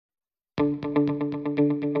Welcome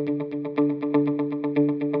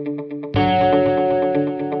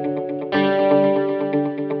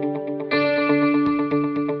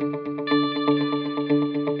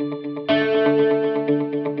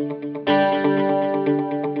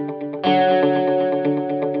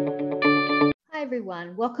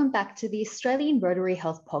back to the Australian Rotary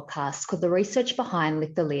Health podcast called The Research Behind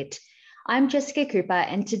Lift the Lid. I'm Jessica Cooper,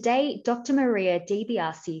 and today Dr. Maria Di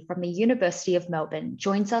Biase from the University of Melbourne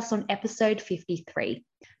joins us on episode 53.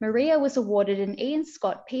 Maria was awarded an Ian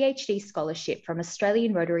Scott PhD scholarship from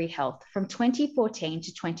Australian Rotary Health from 2014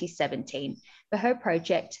 to 2017 for her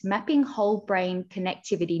project Mapping Whole Brain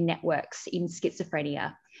Connectivity Networks in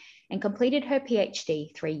Schizophrenia, and completed her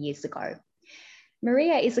PhD 3 years ago.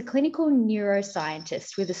 Maria is a clinical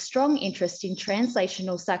neuroscientist with a strong interest in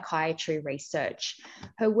translational psychiatry research.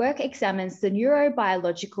 Her work examines the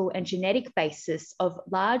neurobiological and genetic basis of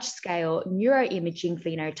large-scale neuroimaging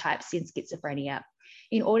phenotypes in schizophrenia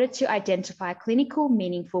in order to identify clinical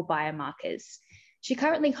meaningful biomarkers. She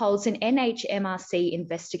currently holds an NHMRC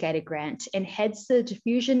investigator grant and heads the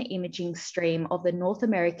diffusion imaging stream of the North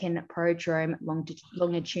American Prodrome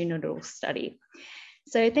longitudinal study.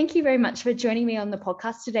 So thank you very much for joining me on the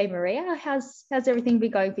podcast today, Maria. How's everything been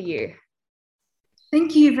going for you?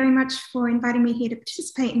 Thank you very much for inviting me here to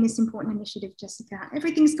participate in this important initiative, Jessica.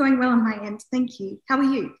 Everything's going well on my end. Thank you. How are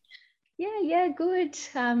you? Yeah, good.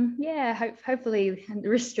 Hopefully the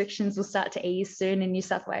restrictions will start to ease soon in New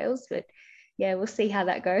South Wales, but yeah, we'll see how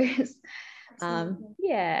that goes.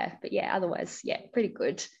 Otherwise, pretty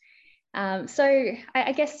good. So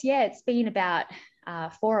I guess, it's been about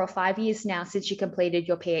 4 or 5 years now since you completed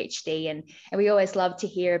your PhD, and we always love to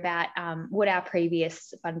hear about what our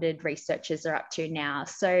previous funded researchers are up to now.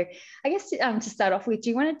 So I guess to start off with,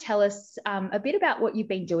 do you want to tell us a bit about what you've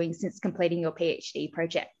been doing since completing your PhD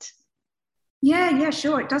project? Yeah,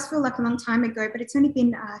 sure. It does feel like a long time ago, but it's only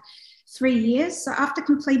been 3 years. So after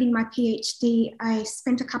completing my PhD, I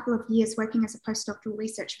spent a couple of years working as a postdoctoral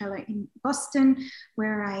research fellow in Boston,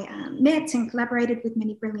 where I met and collaborated with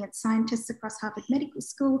many brilliant scientists across Harvard Medical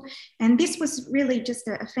School. And this was really just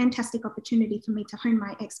a fantastic opportunity for me to hone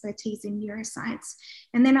my expertise in neuroscience.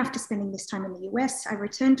 And then after spending this time in the US, I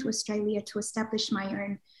returned to Australia to establish my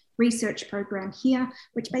own research program here,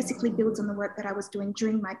 which basically builds on the work that I was doing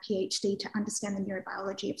during my PhD to understand the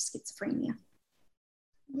neurobiology of schizophrenia.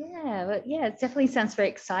 It definitely sounds very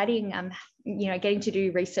exciting. Getting to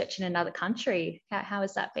do research in another country. How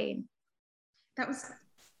has that been? That was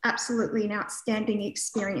absolutely an outstanding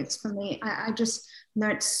experience for me. I just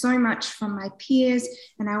learned so much from my peers,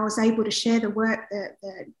 and I was able to share the work, the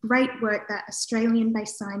great work that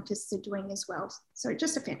Australian-based scientists are doing as well. So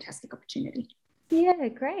just a fantastic opportunity. Yeah,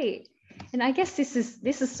 great. And I guess this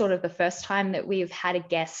is sort of the first time that we've had a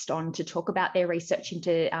guest on to talk about their research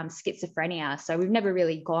into schizophrenia. So we've never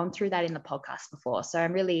really gone through that in the podcast before. So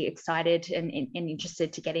I'm really excited and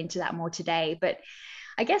interested to get into that more today. But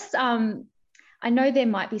I guess I know there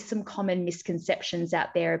might be some common misconceptions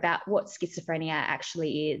out there about what schizophrenia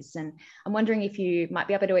actually is. And I'm wondering if you might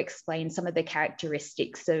be able to explain some of the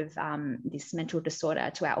characteristics of this mental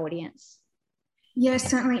disorder to our audience.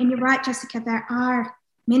 Yes, certainly. And you're right, Jessica, there are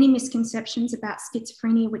many misconceptions about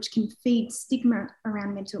schizophrenia, which can feed stigma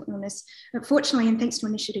around mental illness. But fortunately, and thanks to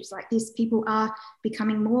initiatives like this, people are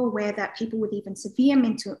becoming more aware that people with even severe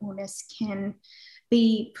mental illness can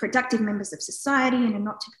be productive members of society and are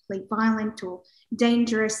not typically violent or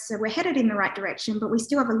dangerous. So we're headed in the right direction, but we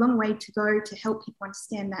still have a long way to go to help people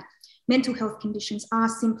understand that mental health conditions are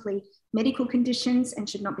simply medical conditions and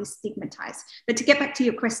should not be stigmatized. But to get back to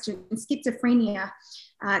your question, schizophrenia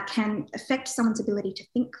can affect someone's ability to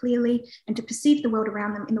think clearly and to perceive the world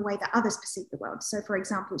around them in the way that others perceive the world. So for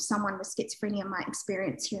example, someone with schizophrenia might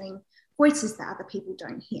experience hearing voices that other people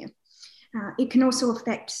don't hear. It can also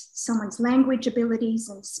affect someone's language abilities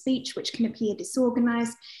and speech, which can appear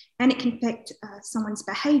disorganized, and it can affect someone's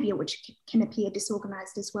behavior, which can appear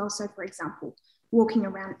disorganized as well. So for example, walking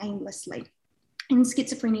around aimlessly. And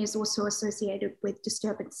schizophrenia is also associated with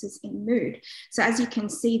disturbances in mood. So as you can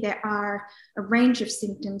see, there are a range of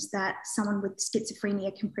symptoms that someone with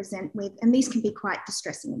schizophrenia can present with, and these can be quite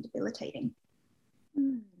distressing and debilitating.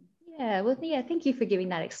 Thank you for giving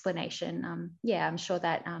that explanation. I'm sure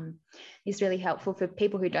that is really helpful for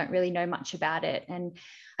people who don't really know much about it. And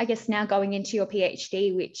I guess now going into your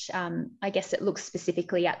PhD, which I guess it looks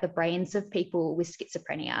specifically at the brains of people with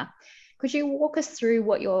schizophrenia. Could you walk us through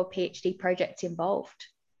what your PhD project involved?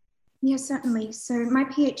 Yes, certainly. So my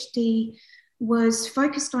PhD was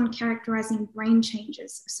focused on characterizing brain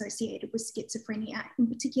changes associated with schizophrenia. In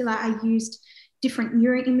particular, I used different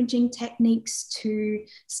neuroimaging techniques to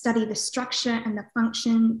study the structure and the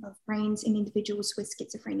function of brains in individuals with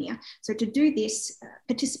schizophrenia. So to do this,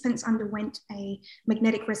 participants underwent a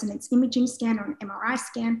magnetic resonance imaging scan or an MRI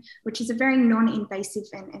scan, which is a very non-invasive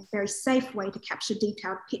and very safe way to capture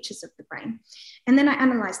detailed pictures of the brain. And then I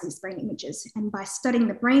analysed these brain images, and by studying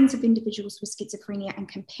the brains of individuals with schizophrenia and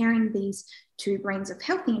comparing these to brains of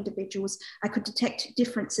healthy individuals, I could detect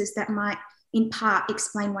differences that might in part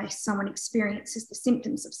explain why someone experiences the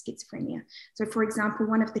symptoms of schizophrenia. So for example,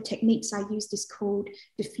 one of the techniques I used is called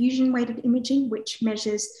diffusion weighted imaging, which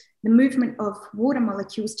measures the movement of water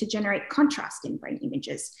molecules to generate contrast in brain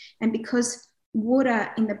images. And because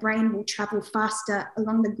water in the brain will travel faster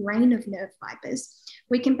along the grain of nerve fibers,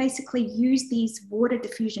 we can basically use these water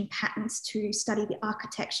diffusion patterns to study the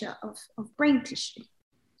architecture of brain tissue.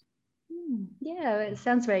 Yeah, it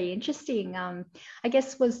sounds very interesting. I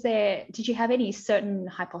guess, did you have any certain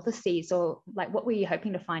hypotheses, or like what were you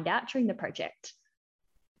hoping to find out during the project?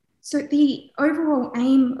 So the overall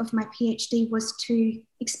aim of my PhD was to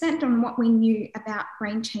expand on what we knew about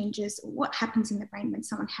brain changes, or what happens in the brain when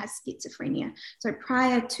someone has schizophrenia. So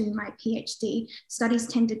prior to my PhD, studies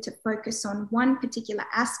tended to focus on one particular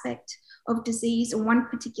aspect of disease or one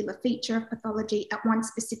particular feature of pathology at one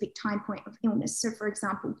specific time point of illness. So for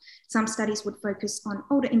example, some studies would focus on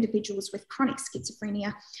older individuals with chronic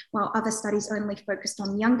schizophrenia, while other studies only focused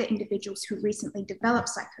on younger individuals who recently developed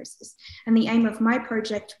psychosis. And the aim of my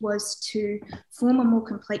project was to form a more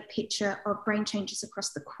complete picture of brain changes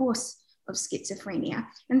across the course of schizophrenia.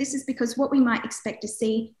 And this is because what we might expect to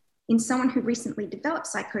see in someone who recently developed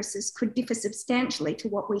psychosis could differ substantially to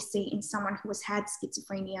what we see in someone who has had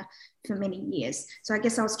schizophrenia for many years. So I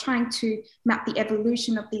guess I was trying to map the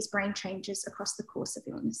evolution of these brain changes across the course of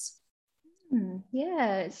illness.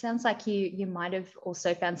 Yeah, it sounds like you might have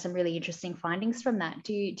also found some really interesting findings from that.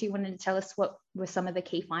 Do you want to tell us what were some of the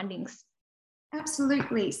key findings?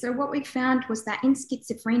 Absolutely. So what we found was that in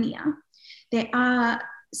schizophrenia, there are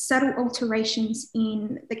subtle alterations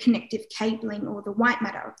in the connective cabling or the white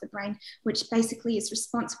matter of the brain, which basically is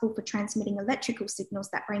responsible for transmitting electrical signals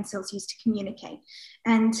that brain cells use to communicate.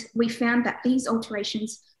 And we found that these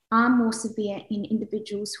alterations are more severe in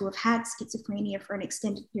individuals who have had schizophrenia for an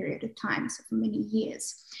extended period of time, so for many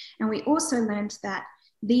years. And we also learned that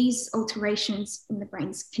these alterations in the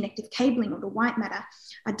brain's connective cabling or the white matter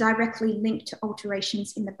are directly linked to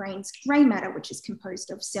alterations in the brain's grey matter, which is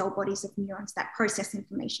composed of cell bodies of neurons that process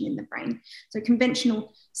information in the brain. So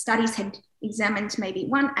conventional studies had examined maybe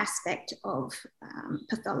one aspect of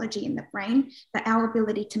pathology in the brain, but our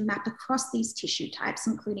ability to map across these tissue types,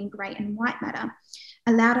 including grey and white matter,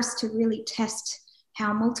 allowed us to really test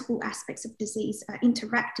how multiple aspects of disease are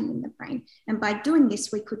interacting in the brain. And by doing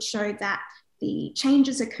this, we could show that the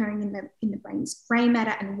changes occurring in the brain's grey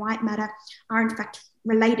matter and white matter are in fact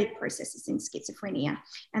related processes in schizophrenia,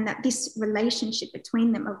 and that this relationship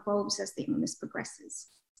between them evolves as the illness progresses.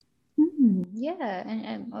 Yeah,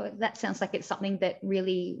 and that sounds like it's something that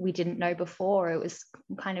really we didn't know before. It was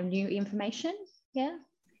kind of new information. Yeah.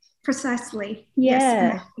 Precisely.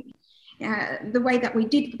 Yeah. Yes. The way that we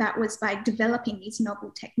did that was by developing these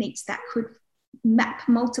novel techniques that could map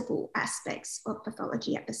multiple aspects of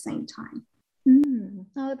pathology at the same time.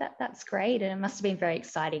 Oh, that's great. And it must have been very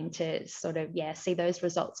exciting to sort of, see those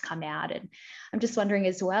results come out. And I'm just wondering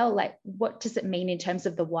as well, like, what does it mean in terms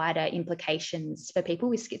of the wider implications for people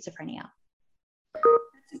with schizophrenia?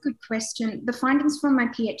 That's a good question. The findings from my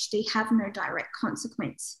PhD have no direct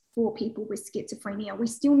consequence for people with schizophrenia. We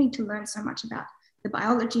still need to learn so much about the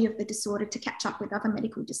biology of the disorder to catch up with other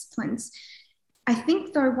medical disciplines. I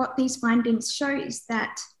think, though, what these findings show is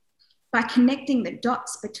that by connecting the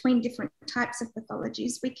dots between different types of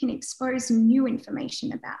pathologies, we can expose new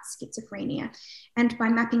information about schizophrenia. And by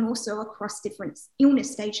mapping also across different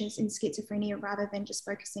illness stages in schizophrenia, rather than just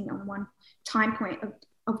focusing on one time point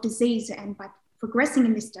of disease, and by progressing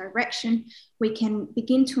in this direction, we can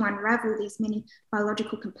begin to unravel these many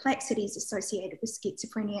biological complexities associated with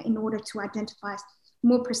schizophrenia in order to identify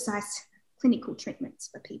more precise clinical treatments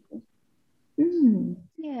for people.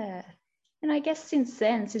 Yeah. And I guess since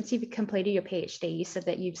you've completed your PhD, you said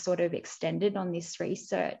that you've sort of extended on this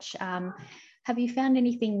research. Have you found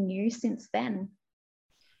anything new since then?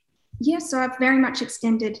 Yes, so I've very much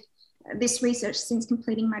extended this research since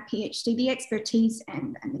completing my PhD. The expertise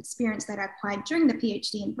and experience that I acquired during the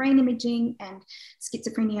PhD in brain imaging and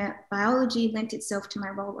schizophrenia biology lent itself to my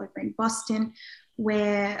role over in Boston,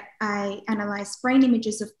 where I analysed brain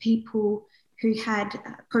images of people who had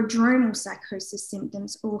prodromal psychosis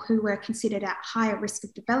symptoms or who were considered at higher risk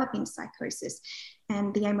of developing psychosis.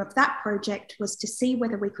 And the aim of that project was to see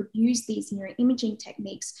whether we could use these neuroimaging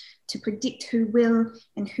techniques to predict who will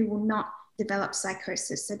and who will not develop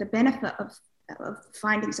psychosis. So the benefit of the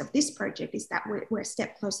findings of this project is that we're a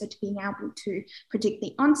step closer to being able to predict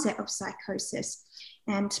the onset of psychosis.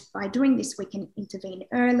 And by doing this, we can intervene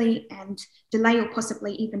early and delay or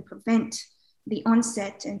possibly even prevent the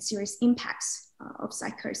onset and serious impacts of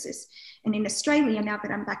psychosis. And in Australia, now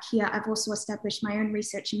that I'm back here, I've also established my own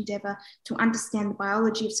research endeavour to understand the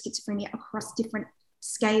biology of schizophrenia across different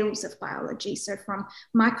scales of biology. So from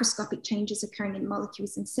microscopic changes occurring in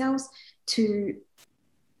molecules and cells to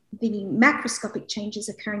the macroscopic changes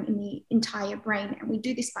occurring in the entire brain. And we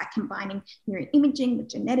do this by combining neuroimaging with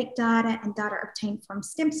genetic data and data obtained from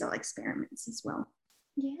stem cell experiments as well.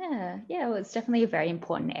 Yeah, well, it's definitely a very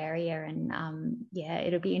important area, and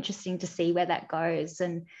it'll be interesting to see where that goes.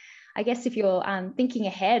 And I guess if you're thinking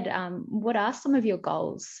ahead, what are some of your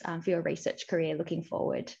goals for your research career looking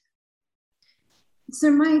forward?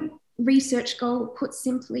 So my research goal, put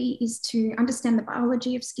simply, is to understand the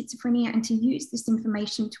biology of schizophrenia and to use this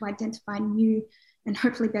information to identify new and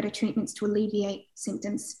hopefully better treatments to alleviate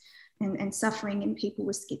symptoms and suffering in people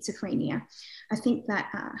with schizophrenia. I think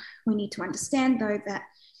that we need to understand, though, that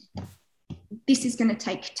this is going to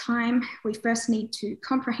take time. We first need to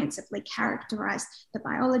comprehensively characterize the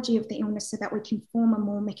biology of the illness so that we can form a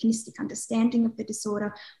more mechanistic understanding of the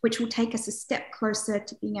disorder, which will take us a step closer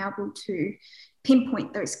to being able to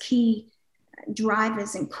pinpoint those key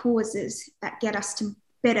drivers and causes that get us to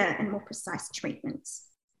better and more precise treatments.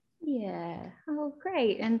 Yeah, oh,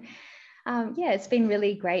 great. And it's been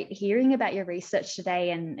really great hearing about your research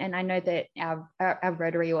today. And I know that our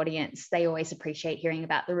Rotary audience, they always appreciate hearing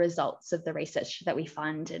about the results of the research that we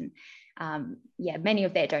fund. And many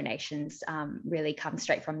of their donations really come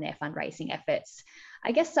straight from their fundraising efforts.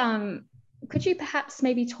 I guess, could you perhaps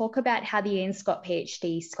maybe talk about how the Ian Scott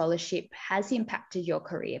PhD scholarship has impacted your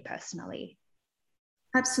career personally?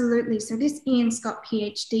 Absolutely. So this Ian Scott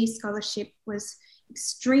PhD scholarship was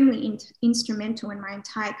extremely instrumental in my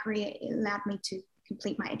entire career. It allowed me to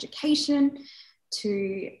complete my education,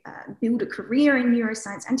 to build a career in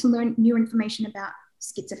neuroscience, and to learn new information about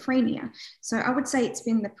schizophrenia. So I would say it's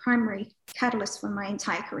been the primary catalyst for my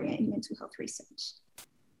entire career in mental health research.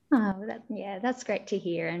 Oh, that's great to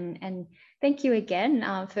hear. And thank you again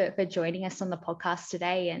for joining us on the podcast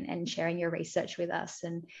today and sharing your research with us.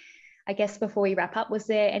 And I guess before we wrap up, was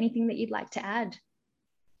there anything that you'd like to add?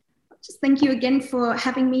 Just thank you again for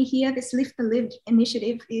having me here. This Lift the Lived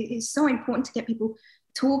initiative is so important to get people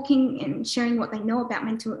talking and sharing what they know about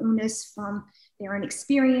mental illness from their own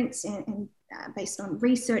experience and based on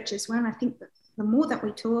research as well. And I think that the more that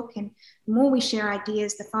we talk and the more we share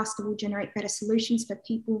ideas, the faster we'll generate better solutions for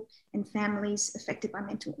people and families affected by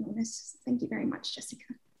mental illness. Thank you very much, Jessica.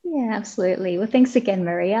 Yeah, absolutely. Well, thanks again,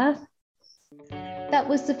 Maria. That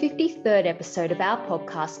was the 53rd episode of our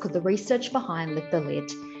podcast called The Research Behind Lift the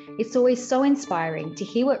Lid. It's always so inspiring to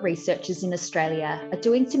hear what researchers in Australia are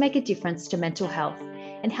doing to make a difference to mental health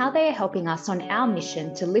and how they are helping us on our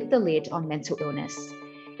mission to lift the lid on mental illness.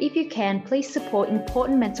 If you can, please support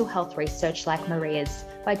important mental health research like Maria's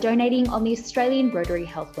by donating on the Australian Rotary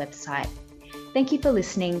Health website. Thank you for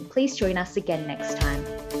listening. Please join us again next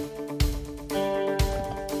time.